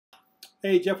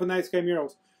Hey, Jeff with Night Sky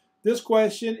Murals. This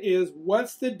question is,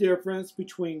 what's the difference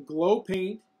between glow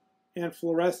paint and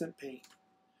fluorescent paint?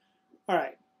 All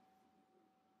right.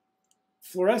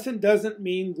 Fluorescent doesn't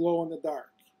mean glow in the dark.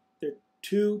 They're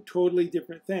two totally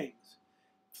different things.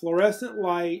 Fluorescent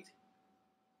light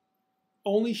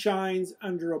only shines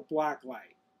under a black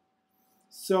light.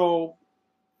 So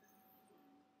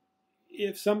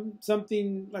if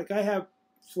something, like I have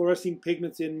fluorescing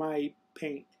pigments in my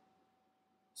paint.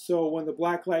 So when the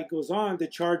black light goes on to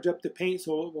charge up the paint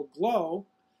so it will glow,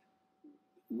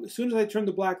 as soon as I turn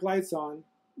the black lights on,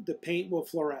 the paint will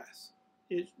fluoresce.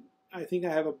 I think I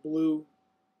have a blue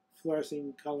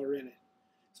fluorescing color in it.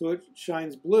 So it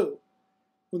shines blue.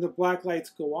 When the black lights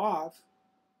go off,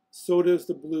 so does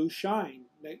the blue shine.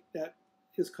 That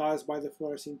is caused by the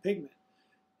fluorescing pigment.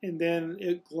 And then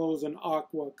it glows an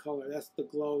aqua color. That's the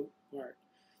glow part.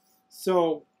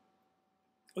 So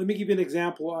let me give you an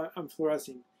example on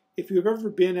fluorescing. If you've ever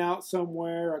been out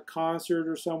somewhere, a concert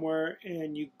or somewhere,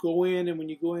 and you go in, and when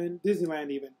you go in,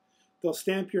 Disneyland even, they'll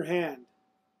stamp your hand,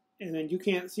 and then you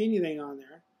can't see anything on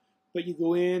there, but you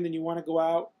go in and you want to go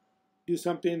out, do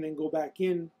something, and go back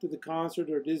in to the concert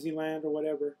or Disneyland or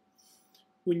whatever.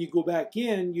 When you go back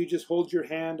in, you just hold your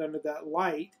hand under that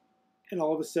light, and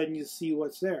all of a sudden you see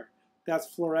what's there. That's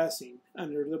fluorescing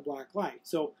under the black light.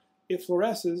 So it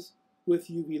fluoresces with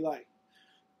UV light.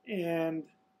 And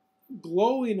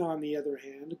glowing, on the other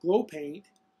hand, glow paint,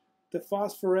 the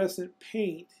phosphorescent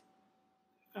paint,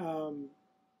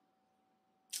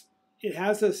 it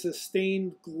has a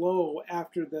sustained glow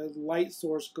after the light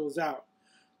source goes out.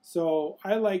 So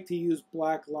I like to use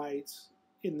black lights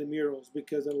in the murals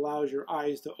because it allows your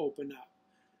eyes to open up.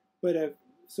 But if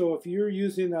you're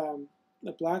using a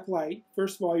black light,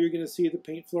 first of all, you're going to see the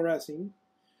paint fluorescing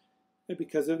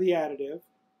because of the additive,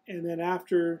 and then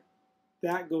after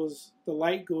the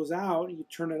light goes out and you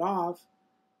turn it off,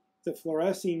 the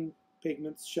fluorescing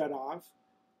pigments shut off,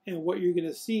 and what you're going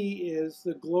to see is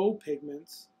the glow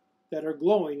pigments that are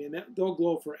glowing, and they'll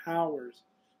glow for hours.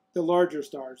 The larger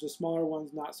stars, the smaller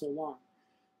ones not so long,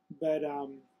 but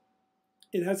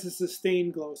it has a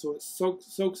sustained glow, so it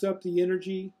soaks up the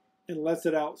energy and lets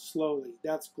it out slowly.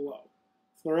 That's glow.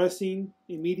 Fluorescing,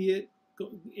 immediate,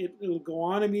 it'll go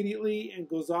on immediately and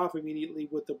goes off immediately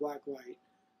with the black light.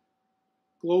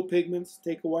 Glow pigments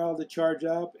take a while to charge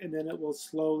up, and then it will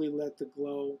slowly let the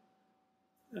glow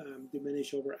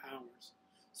diminish over hours.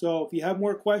 So if you have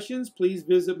more questions, please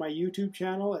visit my YouTube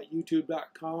channel at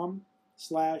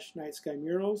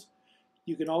youtube.com/nightskymurals.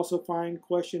 You can also find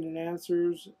question and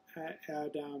answers at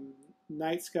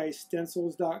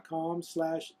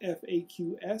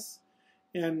nightskystensils.com/FAQs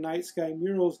and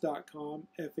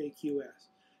nightskymurals.com/FAQs.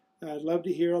 I'd love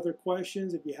to hear other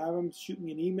questions. If you have them, shoot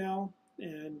me an email,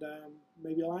 and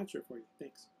maybe I'll answer it for you.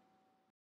 Thanks.